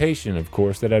expectation, of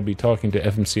course, that I'd be talking to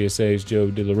FMCSA's Joe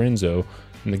DiLorenzo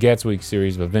in the GATS Week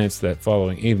series of events that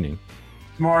following evening.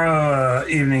 Tomorrow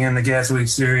evening in the GATS Week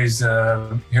series,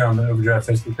 here on the Overdrive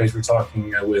Facebook page, we're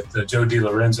talking with Joe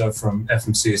DiLorenzo from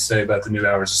FMCSA about the new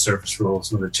hours of service rule,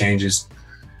 some of the changes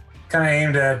kind of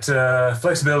aimed at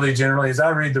flexibility generally. As I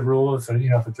read the rule, if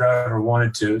a driver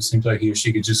wanted to, it seems like he or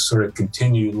she could just sort of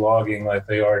continue logging like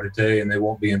they are today, and they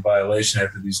won't be in violation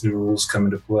after these new rules come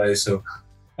into play. So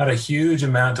not a huge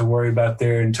amount to worry about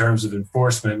there in terms of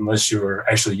enforcement unless you're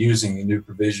actually using the new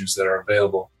provisions that are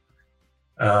available.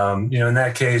 In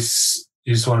that case,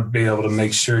 you just want to be able to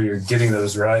make sure you're getting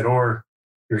those right, or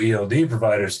your ELD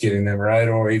provider's getting them right,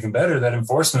 or even better, that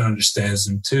enforcement understands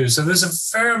them too. So there's a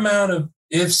fair amount of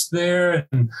ifs there.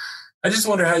 And I just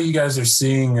wonder how you guys are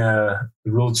seeing the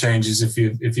rule changes, if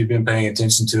you've been paying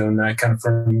attention to them, that kind of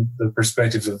from the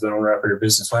perspective of the owner-operator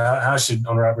business. How should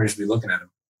owner-operators be looking at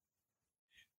them?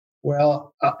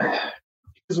 Well,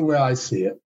 here's the way I see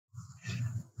it.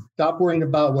 Stop worrying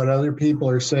about what other people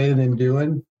are saying and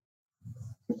doing.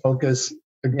 Focus,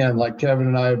 again, like Kevin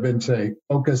and I have been saying,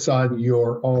 focus on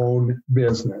your own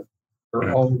business,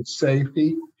 your own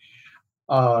safety.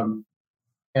 And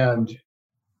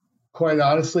quite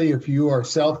honestly, if you are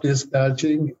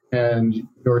self-dispatching and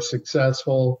you're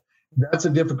successful, that's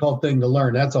a difficult thing to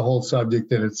learn. That's a whole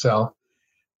subject in itself.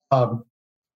 The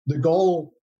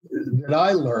goal that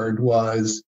I learned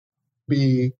was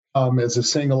become, as a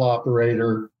single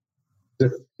operator,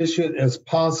 as efficient as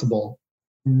possible,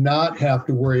 not have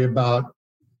to worry about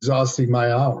exhausting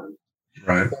my hours.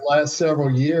 Right. The last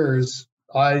several years,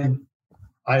 I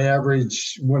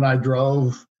average, when I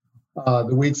drove,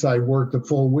 the weeks I worked a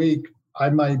full week, I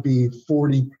might be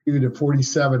 42 to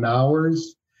 47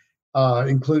 hours,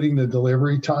 including the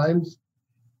delivery times,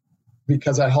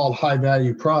 because I hauled high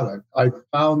value product. I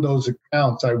found those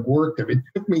accounts. I worked them. It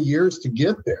took me years to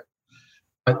get there.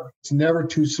 It's never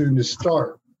too soon to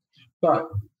start. But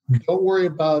don't worry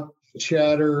about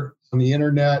chatter on the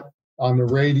internet, on the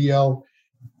radio.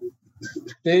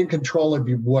 Stay in control of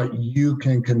what you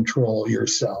can control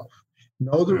yourself.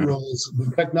 Know the rules.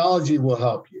 The technology will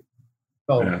help you.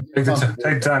 So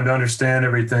take time to understand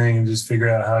everything and just figure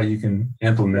out how you can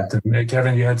implement them. Hey,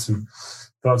 Kevin, you had some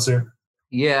thoughts there?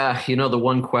 Yeah, the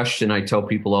one question I tell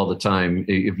people all the time,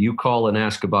 if you call and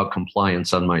ask about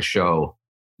compliance on my show,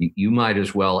 you might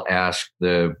as well ask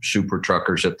the super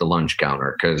truckers at the lunch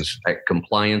counter, because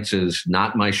compliance is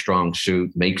not my strong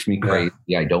suit, makes me crazy.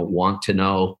 I don't want to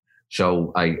know.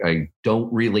 So I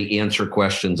don't really answer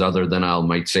questions other than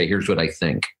might say, here's what I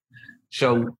think.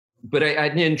 So, but I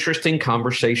had an interesting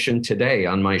conversation today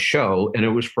on my show, and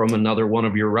it was from another one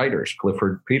of your writers,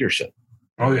 Clifford Peterson.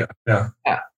 Oh, yeah.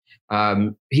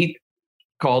 He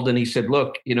called and he said,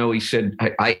 look, he said,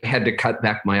 I had to cut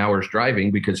back my hours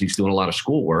driving because he's doing a lot of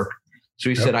schoolwork. So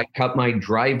he said, I cut my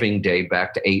driving day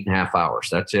back to 8.5 hours.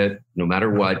 That's it. No matter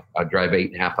what, I drive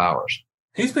 8.5 hours.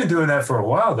 He's been doing that for a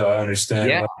while, though, I understand.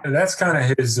 Yeah. Like, that's kind of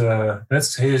his,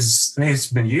 it's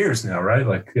been years now,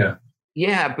 right?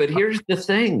 Yeah, but here's the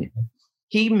thing.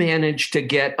 He managed to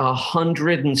get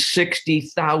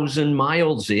 160,000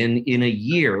 miles in a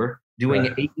year doing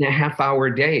 8.5 hour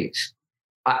days.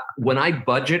 When I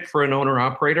budget for an owner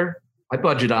operator, I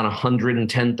budget on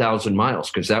 110,000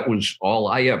 miles because that was all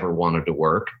I ever wanted to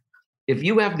work. If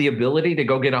you have the ability to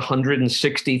go get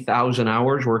 160,000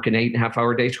 hours working 8.5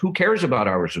 hour days, who cares about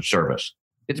hours of service?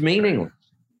 It's meaningless.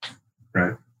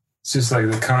 Right. It's just like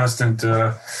the constant,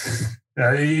 you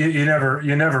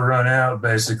never run out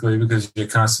basically, because you're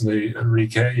constantly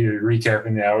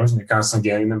recapping the hours and you're constantly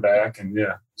getting them back. And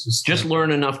just learn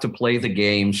enough to play the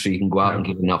game so you can go out and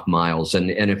get enough miles. And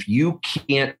if you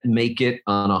can't make it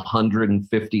on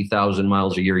 150,000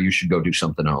 miles a year, you should go do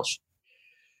something else.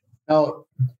 Now,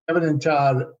 Kevin and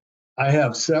Todd, I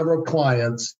have several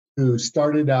clients who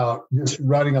started out just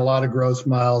running a lot of gross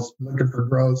miles, looking for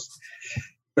gross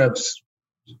trips,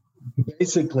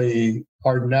 basically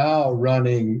are now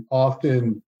running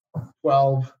often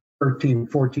 12, 13,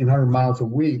 1,400 miles a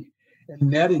week and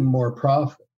netting more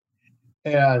profit.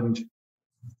 And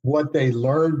what they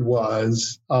learned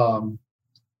was that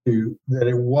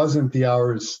it wasn't the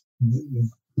hours,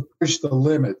 push the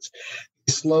limits.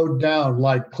 They slowed down,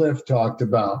 like Cliff talked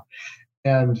about,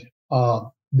 and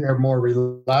they're more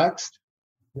relaxed,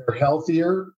 they're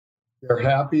healthier, they're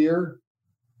happier,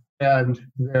 and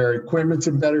their equipment's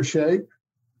in better shape.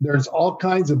 There's all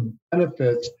kinds of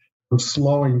benefits from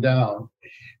slowing down.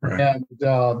 Right. And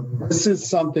this is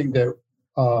something that,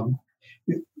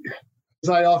 as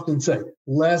I often say,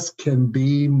 less can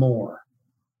be more.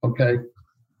 Okay.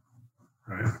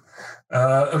 Right.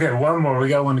 Okay. One more. We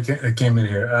got one that came in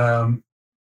here.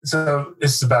 So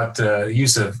it's about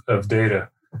use of data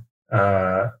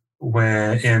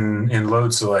when in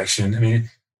load selection. I mean,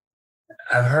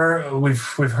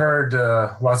 we've heard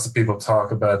lots of people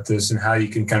talk about this and how you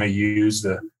can kind of use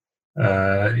the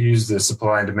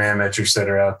supply and demand metrics that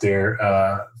are out there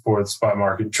for the spot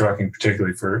market trucking,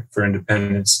 particularly for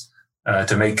independents,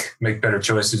 to make better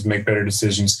choices, make better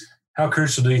decisions. How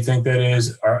crucial do you think that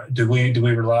is? Do we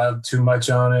rely too much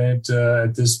on it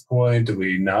at this point? Do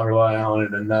we not rely on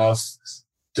it enough?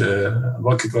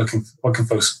 What can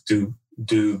folks do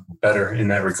better in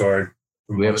that regard?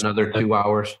 We have another 2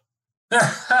 hours.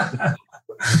 Yeah,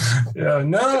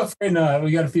 no, afraid not.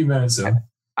 We got a few minutes.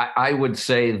 I would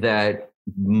say that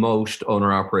most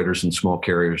owner operators and small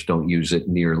carriers don't use it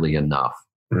nearly enough.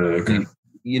 Really? Okay.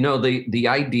 The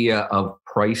idea of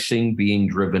pricing being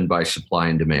driven by supply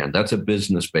and demand, that's a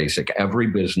business basic. Every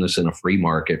business in a free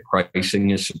market,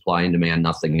 pricing is supply and demand,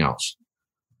 nothing else.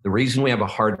 The reason we have a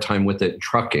hard time with it in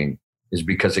trucking is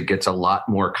because it gets a lot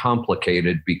more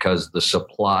complicated because the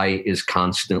supply is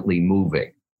constantly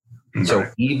moving. Right. So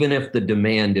even if the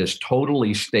demand is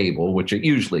totally stable, which it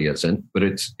usually isn't, but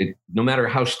no matter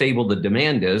how stable the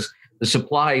demand is, the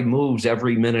supply moves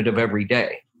every minute of every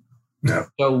day. Yeah.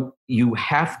 So you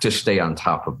have to stay on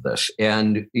top of this.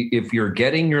 And if you're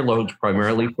getting your loads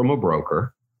primarily from a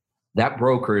broker, that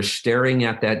broker is staring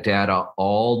at that data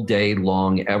all day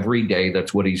long, every day.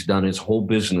 That's what he's done his whole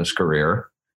business career.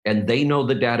 And they know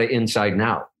the data inside and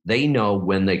out. They know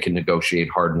when they can negotiate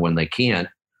hard and when they can't.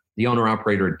 The owner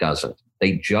operator doesn't.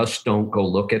 They just don't go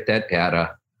look at that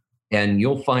data. And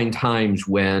you'll find times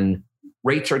when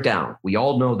rates are down. We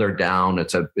all know they're down.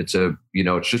 It's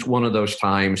just one of those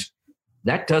times.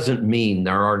 That doesn't mean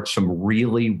there aren't some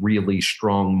really, really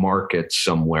strong markets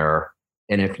somewhere.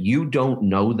 And if you don't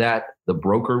know that, the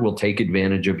broker will take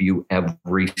advantage of you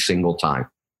every single time.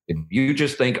 If you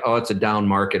just think, oh, it's a down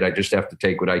market, I just have to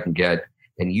take what I can get,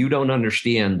 and you don't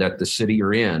understand that the city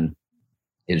you're in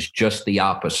is just the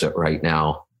opposite right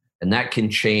now, and that can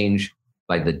change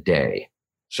by the day.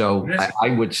 So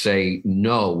I would say,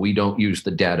 no, we don't use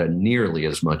the data nearly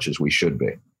as much as we should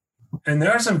be. And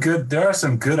there are some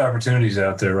good opportunities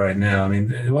out there right now. I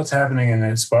mean, what's happening in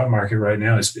that spot market right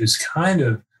now is kind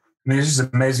of, I mean, it's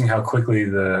just amazing how quickly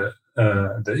just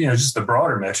the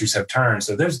broader metrics have turned.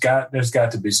 So there's got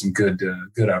to be some good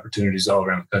opportunities all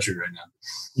around the country right now.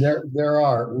 There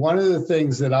are. One of the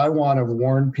things that I want to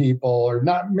warn people, or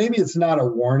not, maybe it's not a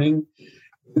warning,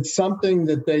 it's something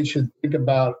that they should think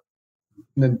about.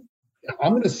 I'm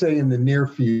going to say in the near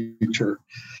future,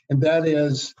 and that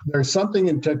is there's something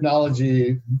in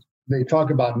technology. They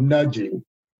talk about nudging,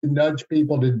 nudge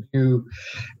people to do.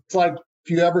 It's like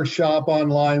if you ever shop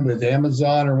online with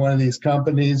Amazon or one of these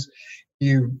companies,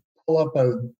 you pull up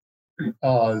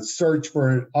a search for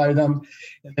an item,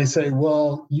 and they say,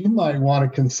 well, you might want to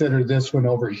consider this one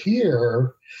over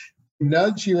here,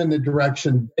 nudge you in the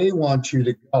direction they want you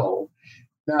to go.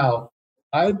 Now,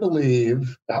 I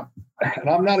believe, and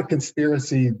I'm not a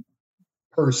conspiracy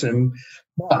person,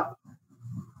 but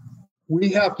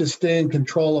we have to stay in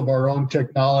control of our own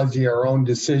technology, our own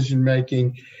decision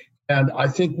making. And I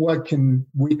think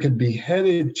we could be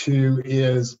headed to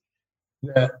is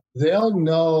that they'll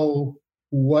know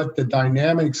what the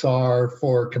dynamics are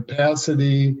for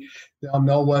capacity. They'll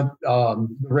know what the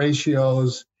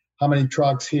ratios, how many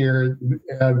trucks here,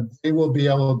 and they will be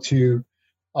able to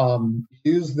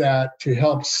use that to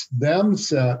help them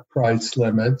set price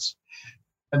limits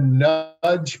and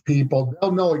nudge people.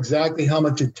 They'll know exactly how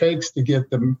much it takes to get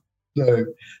the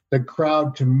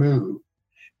crowd to move.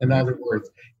 In other words,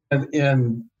 and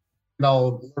in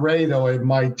Laredo, it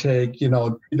might take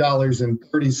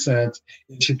 $3.30.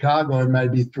 In Chicago, it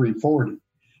might be $3.40.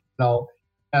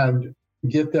 And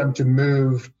get them to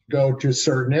move, go to a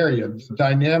certain area. The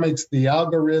dynamics, the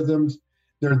algorithms,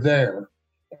 they're there.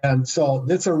 And so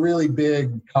it's a really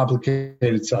big,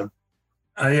 complicated subject.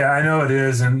 Yeah, I know it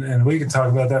is. And we could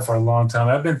talk about that for a long time.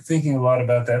 I've been thinking a lot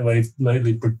about that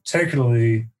lately,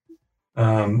 particularly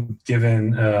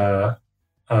given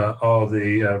all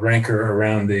the rancor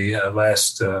around the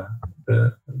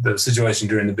the situation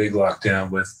during the big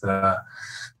lockdown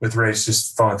with rates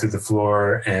just falling through the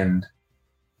floor and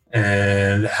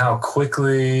how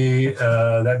quickly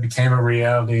that became a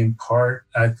reality, in part,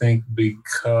 I think,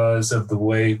 because of the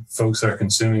way folks are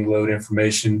consuming load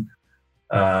information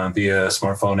via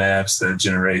smartphone apps that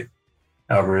generate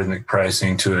algorithmic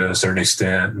pricing to a certain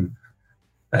extent and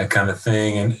that kind of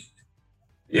thing. And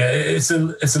yeah, it's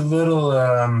a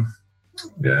little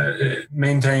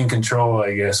maintain control,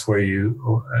 I guess, where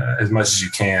you as much as you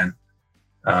can.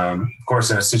 Of course,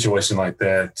 in a situation like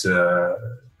that,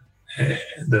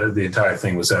 the entire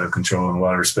thing was out of control in a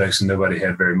lot of respects, and nobody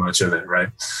had very much of it, right?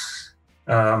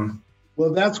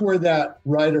 Well, that's where that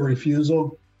right of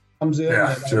refusal comes in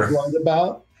that I wrote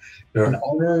about. Sure. And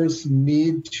owners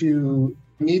need to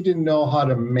know how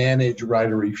to manage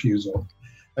right of refusal.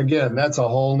 Again, that's a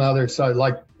whole nother side.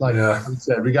 Like I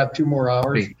said, we got 2 more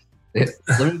hours.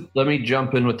 Let me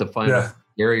jump in with the final. Yeah.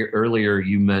 Gary, earlier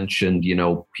you mentioned,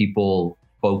 people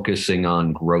focusing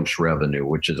on gross revenue,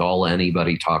 which is all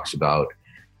anybody talks about.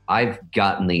 I've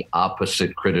gotten the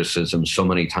opposite criticism so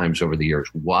many times over the years.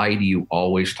 Why do you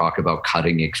always talk about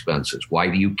cutting expenses? Why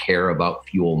do you care about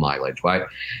fuel mileage? Why?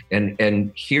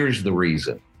 And here's the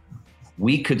reason.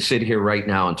 We could sit here right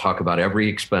now and talk about every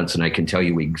expense, and I can tell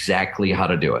you exactly how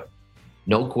to do it.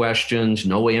 No questions,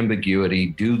 no ambiguity.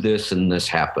 Do this and this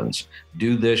happens.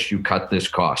 Do this, you cut this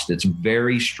cost. It's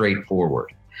very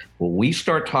straightforward. When we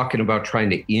start talking about trying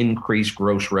to increase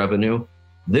gross revenue,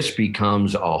 this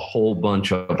becomes a whole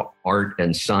bunch of art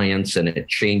and science, and it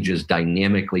changes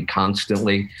dynamically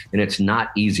constantly, and it's not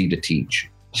easy to teach.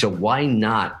 So why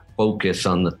not focus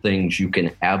on the things you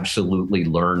can absolutely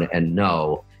learn and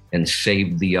know and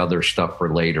save the other stuff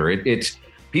for later? It's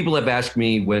people have asked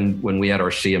me when we had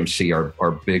our CMC,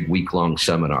 our big week-long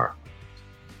seminar,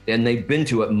 and they've been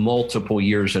to it multiple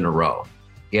years in a row.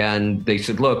 And they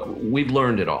said, look, we've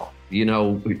learned it all.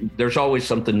 There's always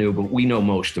something new, but we know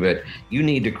most of it. You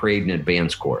need to create an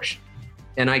advanced course.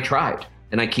 And I tried,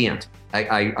 and I can't.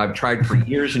 I've tried for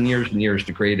years and years and years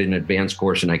to create an advanced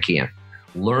course, and I can't.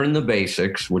 Learn the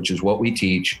basics, which is what we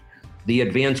teach. The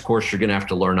advanced course you're going to have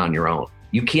to learn on your own.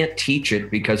 You can't teach it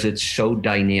because it's so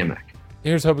dynamic.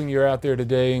 Here's hoping you're out there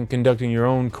today and conducting your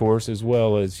own course as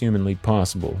well as humanly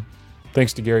possible.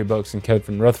 Thanks to Gary Bucks and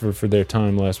Kevin Rutherford for their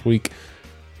time last week.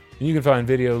 And you can find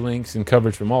video links and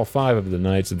coverage from all 5 of the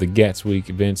nights of the GATS Week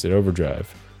events at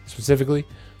Overdrive. Specifically,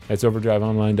 that's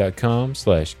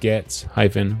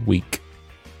overdriveonline.com/GATS-week.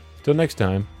 Till next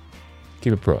time,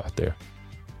 keep it pro out there.